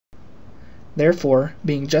Therefore,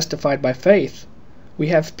 being justified by faith, we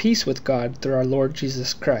have peace with God through our Lord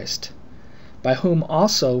Jesus Christ, by whom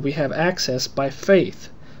also we have access by faith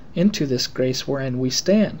into this grace wherein we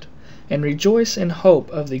stand, and rejoice in hope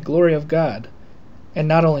of the glory of God. And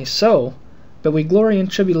not only so, but we glory in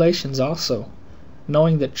tribulations also,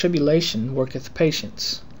 knowing that tribulation worketh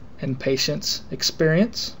patience, and patience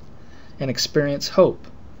experience, and experience hope.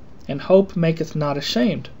 And hope maketh not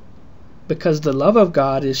ashamed, because the love of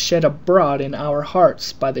God is shed abroad in our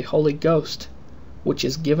hearts by the Holy Ghost, which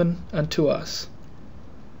is given unto us.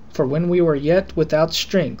 For when we were yet without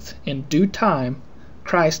strength, in due time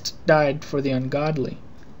Christ died for the ungodly.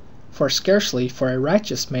 For scarcely for a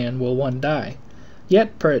righteous man will one die,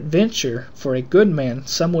 yet peradventure for a good man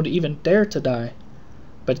some would even dare to die.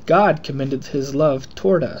 But God commendeth his love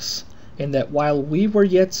toward us, in that while we were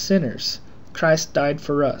yet sinners, Christ died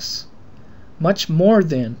for us. Much more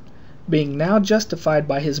then, being now justified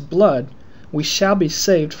by his blood, we shall be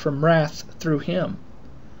saved from wrath through him.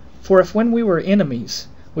 For if when we were enemies,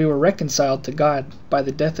 we were reconciled to God by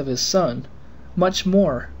the death of his Son, much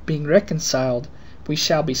more, being reconciled, we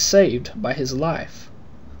shall be saved by his life.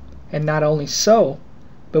 And not only so,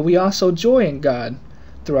 but we also joy in God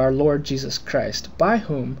through our Lord Jesus Christ, by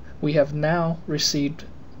whom we have now received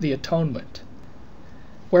the atonement.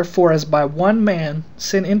 Wherefore as by one man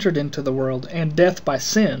sin entered into the world, and death by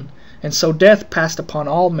sin, and so death passed upon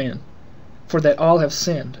all men, for that all have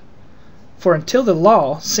sinned. For until the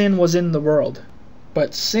law sin was in the world,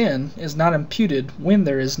 but sin is not imputed when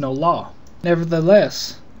there is no law.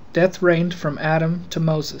 Nevertheless, death reigned from Adam to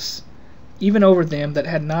Moses, even over them that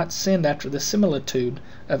had not sinned after the similitude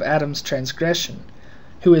of Adam's transgression,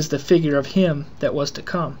 who is the figure of him that was to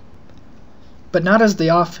come. But not as the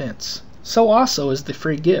offense, so also is the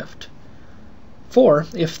free gift. For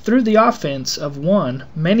if through the offense of one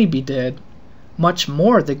many be dead, much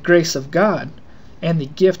more the grace of God, and the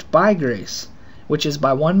gift by grace, which is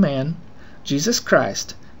by one man, Jesus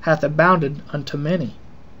Christ, hath abounded unto many.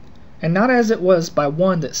 And not as it was by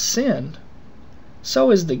one that sinned,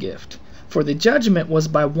 so is the gift. For the judgment was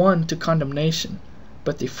by one to condemnation,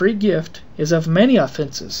 but the free gift is of many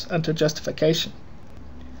offenses unto justification.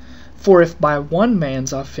 For if by one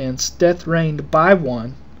man's offense death reigned by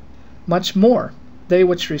one, much more they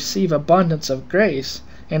which receive abundance of grace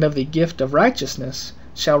and of the gift of righteousness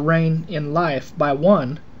shall reign in life by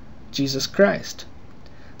one, Jesus Christ.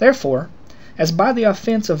 Therefore, as by the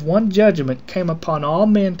offense of one judgment came upon all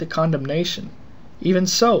men to condemnation, even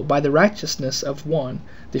so by the righteousness of one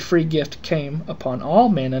the free gift came upon all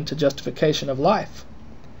men unto justification of life.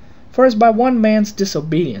 For as by one man's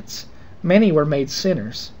disobedience many were made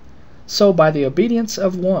sinners, so by the obedience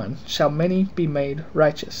of one shall many be made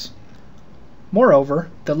righteous. Moreover,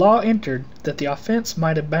 the law entered that the offense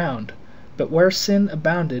might abound, but where sin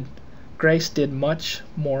abounded, grace did much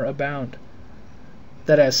more abound,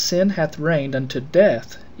 that as sin hath reigned unto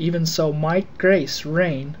death, even so might grace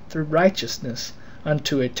reign through righteousness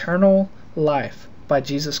unto eternal life by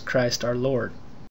Jesus Christ our Lord.